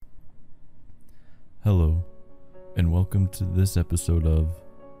Hello, and welcome to this episode of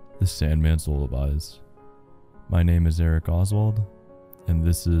The Sandman's Lullabies. My name is Eric Oswald, and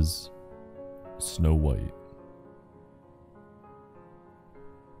this is Snow White.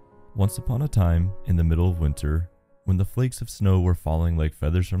 Once upon a time, in the middle of winter, when the flakes of snow were falling like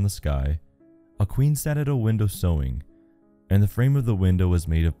feathers from the sky, a queen sat at a window sewing, and the frame of the window was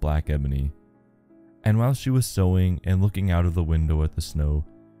made of black ebony. And while she was sewing and looking out of the window at the snow,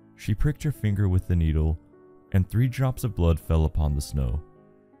 she pricked her finger with the needle, and 3 drops of blood fell upon the snow.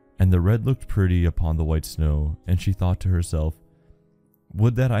 And the red looked pretty upon the white snow, and she thought to herself,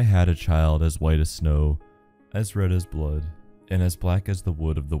 "Would that I had a child as white as snow, as red as blood, and as black as the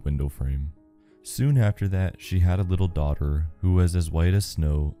wood of the window frame." Soon after that, she had a little daughter who was as white as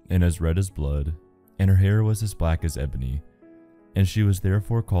snow and as red as blood, and her hair was as black as ebony, and she was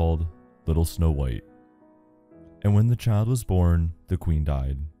therefore called Little Snow White. And when the child was born, the queen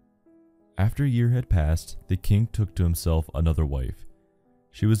died. After a year had passed, the king took to himself another wife.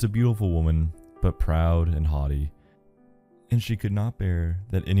 She was a beautiful woman, but proud and haughty, and she could not bear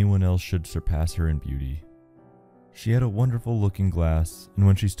that anyone else should surpass her in beauty. She had a wonderful looking glass, and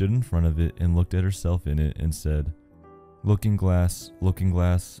when she stood in front of it and looked at herself in it and said, looking glass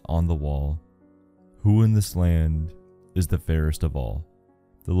on the wall, who in this land is the fairest of all?"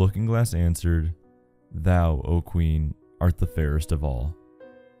 The looking glass answered, "Thou, O queen, art the fairest of all."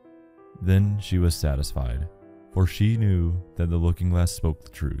 Then she was satisfied, for she knew that the looking glass spoke the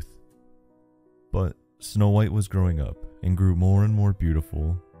truth. But Snow White was growing up and grew more and more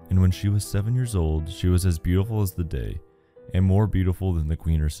beautiful, and when she was 7 years old, she was as beautiful as the day, and more beautiful than the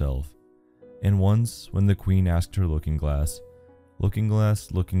queen herself. And once, when the queen asked her looking glass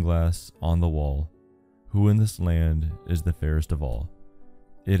on the wall, who in this land is the fairest of all?"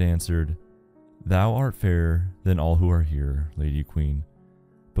 it answered, "Thou art fairer than all who are here, Lady Queen,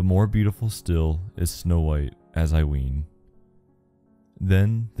 but more beautiful still is Snow White, as I ween."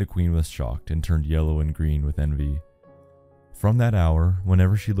 Then the queen was shocked and turned yellow and green with envy. From that hour,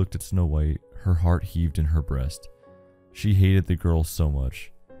 whenever she looked at Snow White, her heart heaved in her breast. She hated the girl so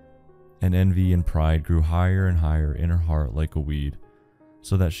much, and envy and pride grew higher and higher in her heart like a weed,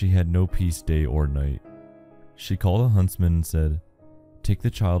 so that she had no peace day or night. She called a huntsman and said, "Take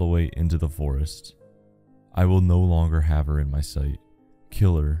the child away into the forest. I will no longer have her in my sight.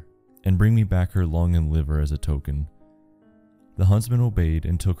 Kill her, and bring me back her lung and liver as a token." The huntsman obeyed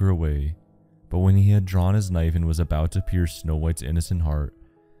and took her away, but when he had drawn his knife and was about to pierce Snow White's innocent heart,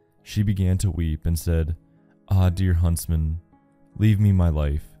 she began to weep and said, "Ah, dear huntsman, leave me my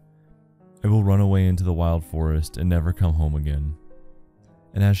life. I will run away into the wild forest and never come home again."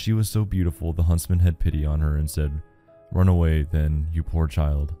 And as she was so beautiful, the huntsman had pity on her and said, "Run away, then, you poor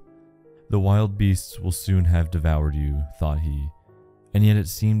child. The wild beasts will soon have devoured you," thought he. And yet it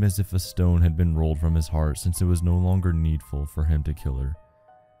seemed as if a stone had been rolled from his heart, since it was no longer needful for him to kill her.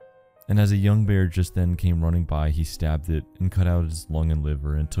 And as a young bear just then came running by, he stabbed it and cut out its lung and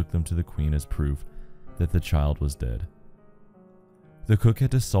liver and took them to the queen as proof that the child was dead. The cook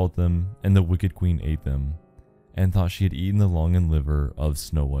had to salt them, and the wicked queen ate them, and thought she had eaten the lung and liver of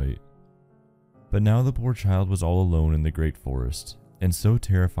Snow White. But now the poor child was all alone in the great forest, and so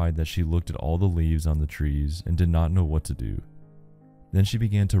terrified that she looked at all the leaves on the trees and did not know what to do. Then she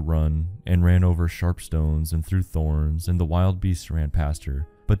began to run, and ran over sharp stones and through thorns, and the wild beasts ran past her,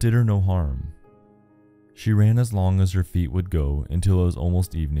 but did her no harm. She ran as long as her feet would go until it was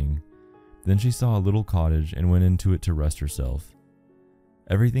almost evening. Then she saw a little cottage and went into it to rest herself.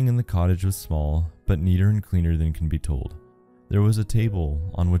 Everything in the cottage was small, but neater and cleaner than can be told. There was a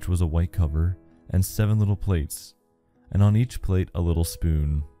table on which was a white cover, and 7 little plates, and on each plate a little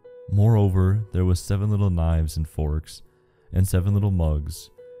spoon. Moreover, there was 7 little knives and forks, and 7 little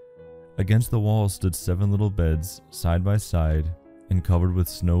mugs. Against the wall stood 7 little beds, side by side, and covered with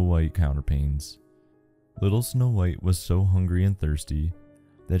snow white counterpanes. Little Snow White was so hungry and thirsty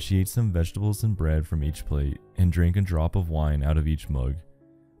that she ate some vegetables and bread from each plate, and drank a drop of wine out of each mug,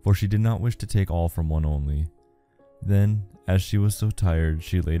 for she did not wish to take all from one only. Then, as she was so tired,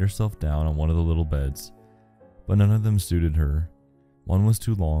 she laid herself down on one of the little beds, but none of them suited her. One was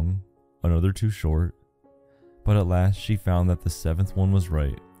too long, another too short, but at last she found that the 7th one was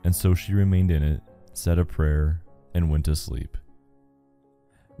right, and so she remained in it, said a prayer, and went to sleep.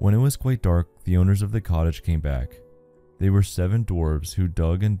 When it was quite dark, the owners of the cottage came back. They were 7 dwarves who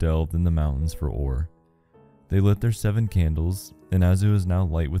dug and delved in the mountains for ore. They lit their 7 candles, and as it was now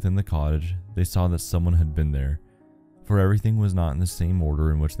light within the cottage, they saw that someone had been there, for everything was not in the same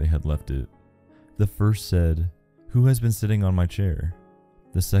order in which they had left it. The first said, "Who has been sitting on my chair?"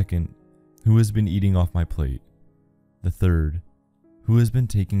 The second, "Who has been eating off my plate?" The third, "Who has been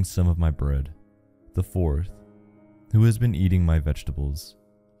taking some of my bread?" The fourth, who has been eating my vegetables?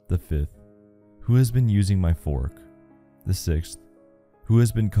 The fifth, who has been using my fork? The sixth, who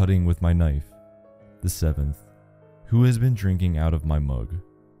has been cutting with my knife? The seventh, who has been drinking out of my mug?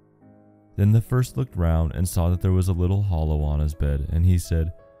 Then the first looked round and saw that there was a little hollow on his bed, and he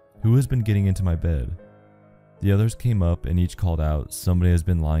said, Who has been getting into my bed? The others came up, and each called out, Somebody has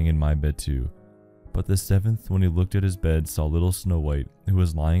been lying in my bed too. But the seventh, when he looked at his bed, saw little Snow White, who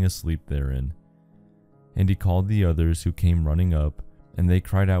was lying asleep therein. And he called the others, who came running up, and they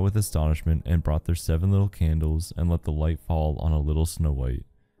cried out with astonishment, and brought their 7 little candles, and let the light fall on a little Snow White.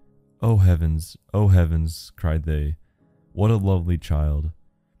 Oh heavens, cried they, what a lovely child!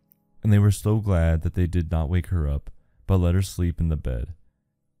 And they were so glad that they did not wake her up, but let her sleep in the bed.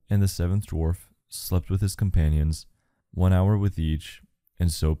 And the 7th dwarf slept with his companions, 1 hour with each,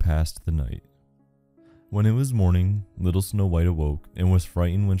 and so passed the night. When it was morning, little Snow White awoke, and was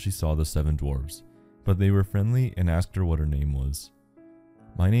frightened when she saw the 7 dwarfs, but they were friendly and asked her what her name was.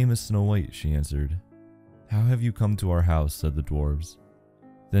 My name is Snow White, she answered. How have you come to our house? Said the dwarves.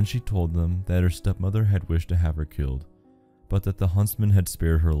 Then she told them that her stepmother had wished to have her killed, but that the huntsman had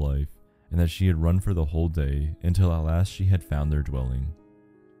spared her life, and that she had run for the whole day, until at last she had found their dwelling.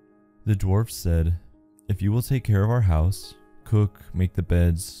 The dwarfs said, If you will take care of our house, cook, make the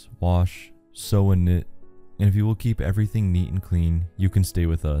beds, wash, sew and knit, and if you will keep everything neat and clean, you can stay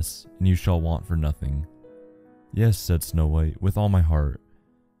with us, and you shall want for nothing. Yes, said Snow White, with all my heart.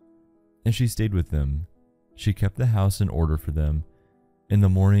 And she stayed with them. She kept the house in order for them. In the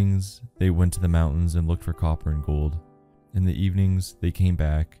mornings, they went to the mountains and looked for copper and gold. In the evenings, they came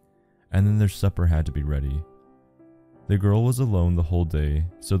back, and then their supper had to be ready. The girl was alone the whole day,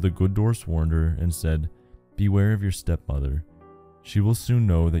 so the good dwarfs warned her and said, Beware of your stepmother. She will soon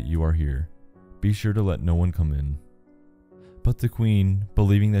know that you are here. Be sure to let no one come in. But the queen,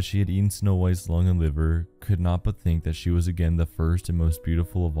 believing that she had eaten Snow White's lung and liver, could not but think that she was again the first and most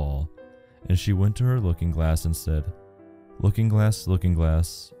beautiful of all, and she went to her looking-glass and said, Looking-glass,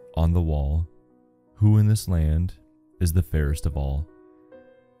 on the wall, who in this land is the fairest of all?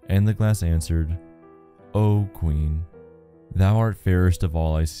 And the glass answered, O queen, thou art fairest of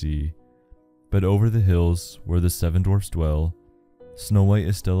all I see, but over the hills where the 7 dwarfs dwell, Snow White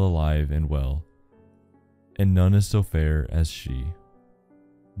is still alive and well, and none is so fair as she.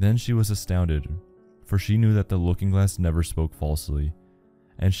 Then she was astounded, for she knew that the looking-glass never spoke falsely,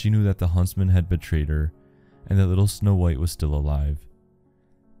 and she knew that the huntsman had betrayed her, and that little Snow White was still alive.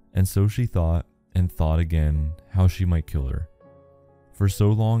 And so she thought and thought again how she might kill her. For so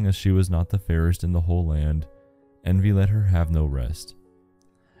long as she was not the fairest in the whole land, envy let her have no rest.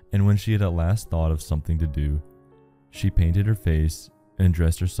 And when she had at last thought of something to do, she painted her face and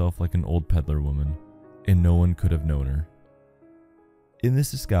dressed herself like an old peddler woman, and no one could have known her. In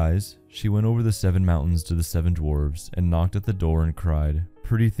this disguise, she went over the 7 mountains to the 7 dwarves, and knocked at the door and cried,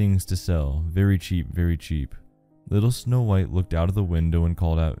 Pretty things to sell, very cheap, very cheap. Little Snow White looked out of the window and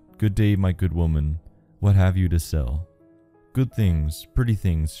called out, Good day, my good woman, what have you to sell? Good things, pretty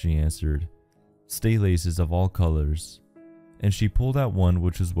things, she answered, stay laces of all colors. And she pulled out one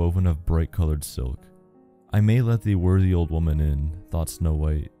which was woven of bright-colored silk. I may let the worthy old woman in, thought Snow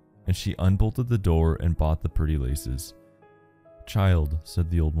White, and she unbolted the door and bought the pretty laces. Child, said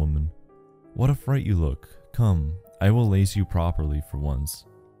the old woman, what a fright you look. Come, I will lace you properly for once.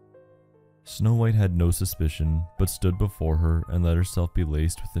 Snow White had no suspicion, but stood before her and let herself be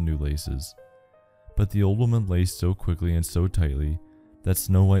laced with the new laces. But the old woman laced so quickly and so tightly that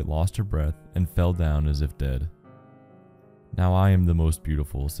Snow White lost her breath and fell down as if dead. Now I am the most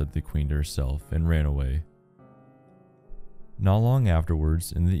beautiful, said the queen to herself, and ran away. Not long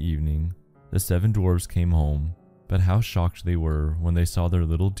afterwards, in the evening, the 7 dwarfs came home, but how shocked they were when they saw their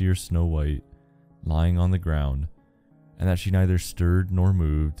little dear Snow White lying on the ground, and that she neither stirred nor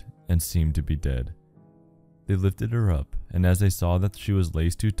moved, and seemed to be dead. They lifted her up, and as they saw that she was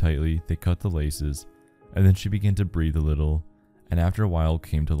laced too tightly, they cut the laces, and then she began to breathe a little, and after a while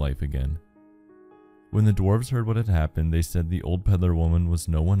came to life again. When the dwarves heard what had happened, they said the old peddler woman was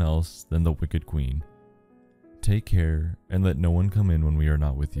no one else than the wicked queen. Take care, and let no one come in when we are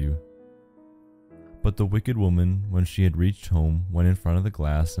not with you. But the wicked woman, when she had reached home, went in front of the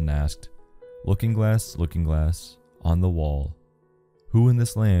glass and asked, Looking-glass, on the wall, who in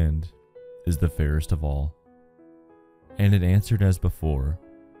this land is the fairest of all? And it answered as before,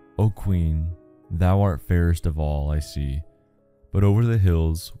 O queen, thou art fairest of all I see, but over the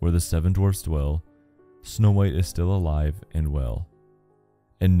hills where the 7 dwarfs dwell, Snow White is still alive and well,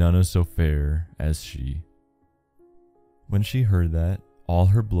 and none is so fair as she. When she heard that, all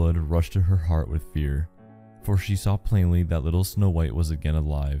her blood rushed to her heart with fear, for she saw plainly that little Snow White was again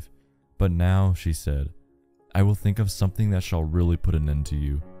alive, But now, she said, I will think of something that shall really put an end to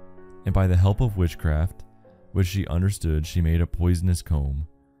you. And by the help of witchcraft, which she understood, she made a poisonous comb.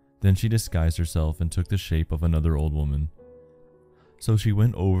 Then she disguised herself and took the shape of another old woman. So she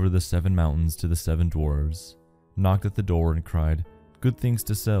went over the 7 mountains to the 7 dwarves, knocked at the door and cried, Good things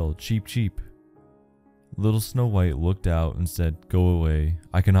to sell, cheap, cheap. Little Snow White looked out and said, Go away,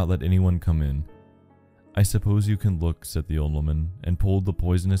 I cannot let anyone come in. I suppose you can look, said the old woman, and pulled the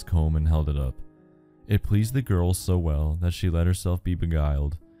poisonous comb and held it up. It pleased the girl so well that she let herself be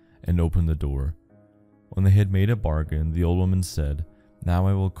beguiled, and opened the door. When they had made a bargain, the old woman said, Now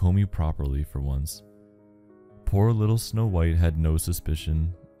I will comb you properly for once. Poor little Snow White had no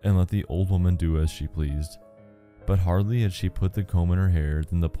suspicion, and let the old woman do as she pleased. But hardly had she put the comb in her hair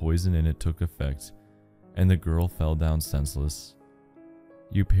than the poison in it took effect, and the girl fell down senseless.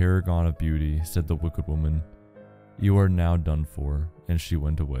 You paragon of beauty, said the wicked woman, you are now done for, and she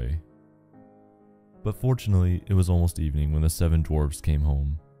went away. But fortunately, it was almost evening when the 7 dwarfs came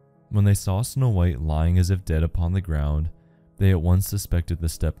home. When they saw Snow White lying as if dead upon the ground, they at once suspected the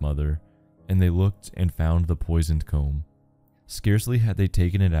stepmother, and they looked and found the poisoned comb. Scarcely had they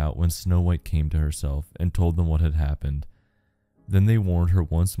taken it out when Snow White came to herself and told them what had happened. Then they warned her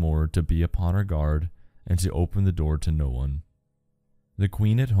once more to be upon her guard and to open the door to no one. The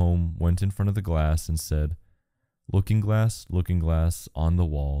queen at home went in front of the glass and said, looking glass, on the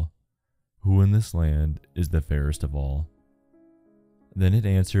wall, who in this land is the fairest of all? Then it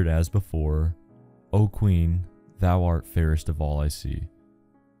answered as before, O Queen, thou art fairest of all I see.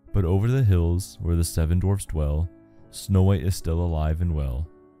 But over the hills where the 7 dwarfs dwell, Snow White is still alive and well,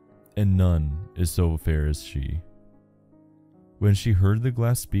 and none is so fair as she. When she heard the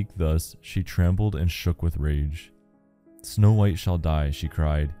glass speak thus, she trembled and shook with rage. Snow White shall die, she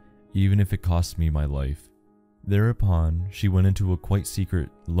cried, even if it costs me my life. Thereupon she went into a quite secret,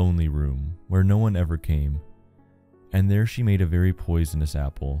 lonely room, where no one ever came, and there she made a very poisonous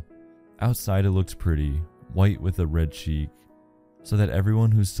apple. Outside it looked pretty, white with a red cheek, so that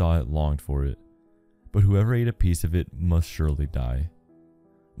everyone who saw it longed for it, but whoever ate a piece of it must surely die.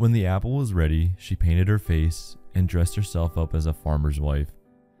 When the apple was ready, she painted her face and dressed herself up as a farmer's wife,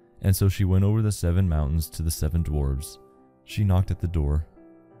 and so she went over the 7 mountains to the 7 dwarves. She knocked at the door.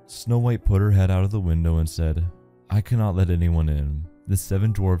 Snow White put her head out of the window and said, I cannot let anyone in. The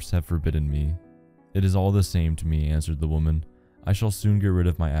 7 dwarfs have forbidden me. It is all the same to me, answered the woman. I shall soon get rid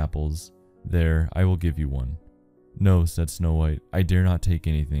of my apples. There, I will give you one. No, said Snow White, I dare not take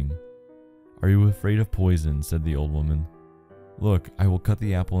anything. Are you afraid of poison? Said the old woman. Look, I will cut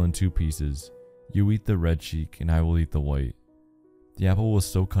the apple in 2 pieces. You eat the red cheek, and I will eat the white. The apple was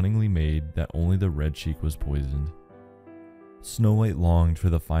so cunningly made that only the red cheek was poisoned. Snow White longed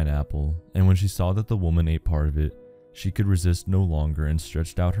for the fine apple, and when she saw that the woman ate part of it, she could resist no longer and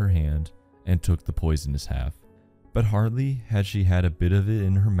stretched out her hand and took the poisonous half. But hardly had she had a bit of it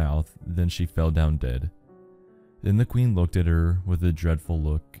in her mouth than she fell down dead. Then the queen looked at her with a dreadful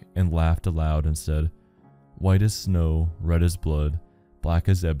look and laughed aloud and said, White as snow, red as blood, black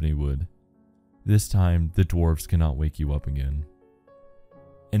as ebony wood. This time the dwarfs cannot wake you up again.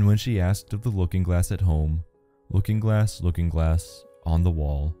 And when she asked of the looking glass at home, looking glass, on the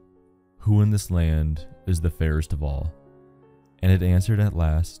wall, who in this land is the fairest of all? And it answered at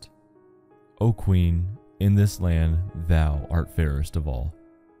last, O Queen, in this land thou art fairest of all.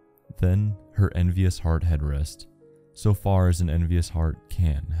 Then her envious heart had rest, so far as an envious heart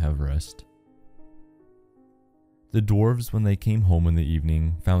can have rest. The dwarves, when they came home in the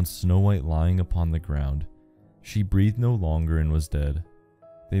evening, found Snow White lying upon the ground. She breathed no longer and was dead.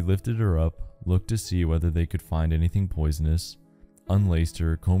 They lifted her up, looked to see whether they could find anything poisonous, unlaced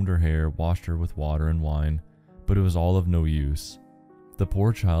her, combed her hair, washed her with water and wine, but it was all of no use. The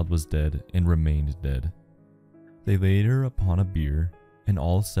poor child was dead and remained dead. They laid her upon a bier, and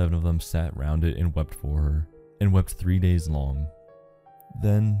all 7 of them sat round it and wept for her, and wept 3 days long.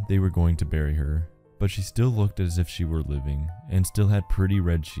 Then they were going to bury her, but she still looked as if she were living, and still had pretty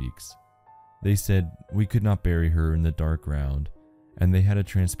red cheeks. They said we could not bury her in the dark ground, and they had a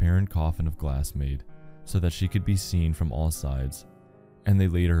transparent coffin of glass made, so that she could be seen from all sides, and they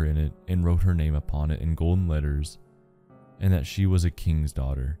laid her in it, and wrote her name upon it in golden letters, and that she was a king's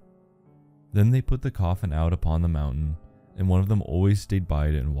daughter. Then they put the coffin out upon the mountain, and one of them always stayed by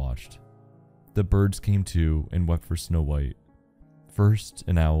it and watched. The birds came too, and wept for Snow White. First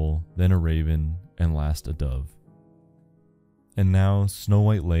an owl, then a raven, and last a dove. And now Snow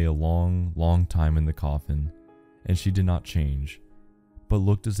White lay a long, long time in the coffin, and she did not change, but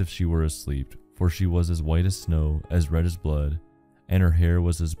looked as if she were asleep, for she was as white as snow, as red as blood, and her hair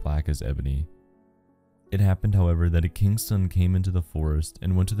was as black as ebony. It happened, however, that a king's son came into the forest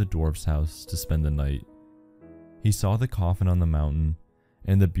and went to the dwarf's house to spend the night. He saw the coffin on the mountain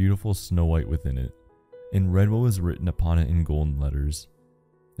and the beautiful Snow White within it, and read what was written upon it in golden letters.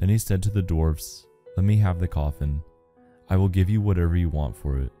 Then he said to the dwarfs, "Let me have the coffin. I will give you whatever you want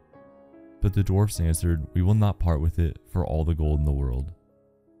for it." But the dwarfs answered, "We will not part with it for all the gold in the world."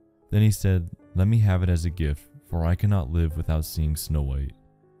 Then he said, "Let me have it as a gift, for I cannot live without seeing Snow White.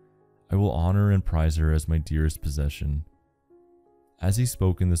 I will honor and prize her as my dearest possession." As he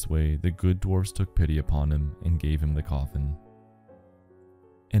spoke in this way, the good dwarfs took pity upon him and gave him the coffin.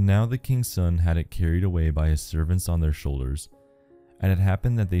 And now the king's son had it carried away by his servants on their shoulders. And it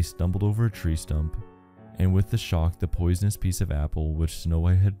happened that they stumbled over a tree stump, and with the shock the poisonous piece of apple which Snow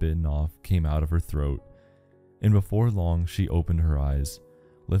White had bitten off came out of her throat. And before long she opened her eyes,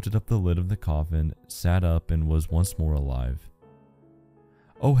 lifted up the lid of the coffin, sat up, and was once more alive.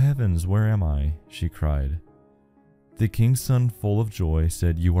 "Oh heavens, where am I?" she cried. The king's son, full of joy,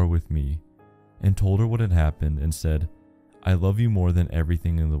 said, "You are with me," and told her what had happened, and said, "I love you more than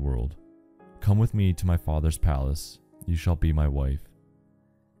everything in the world. Come with me to my father's palace. You shall be my wife."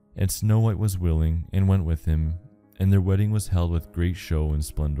 And Snow White was willing, and went with him, and their wedding was held with great show and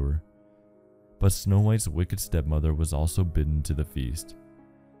splendor. But Snow White's wicked stepmother was also bidden to the feast.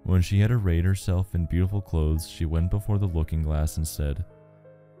 When she had arrayed herself in beautiful clothes, she went before the looking-glass and said,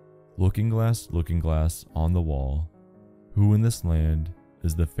 looking glass, on the wall, who in this land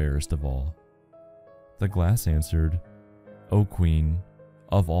is the fairest of all?" The glass answered, "O Queen,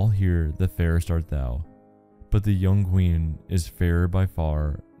 of all here the fairest art thou, but the young queen is fairer by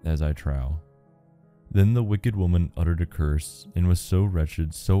far, as I trow." Then the wicked woman uttered a curse, and was so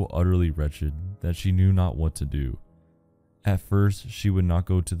wretched, so utterly wretched, that she knew not what to do. At first she would not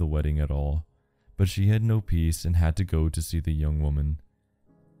go to the wedding at all, but she had no peace and had to go to see the young woman.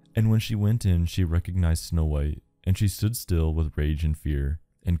 And when she went in, she recognized Snow White, and she stood still with rage and fear,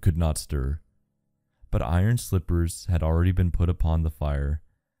 and could not stir. But iron slippers had already been put upon the fire,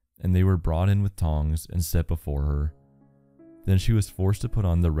 and they were brought in with tongs and set before her. Then she was forced to put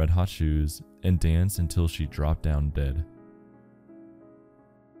on the red-hot shoes and dance until she dropped down dead.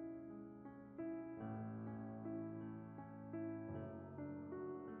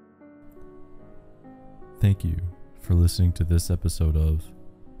 Thank you for listening to this episode of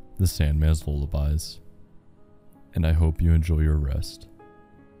The Sandman's Lullabies, and I hope you enjoy your rest.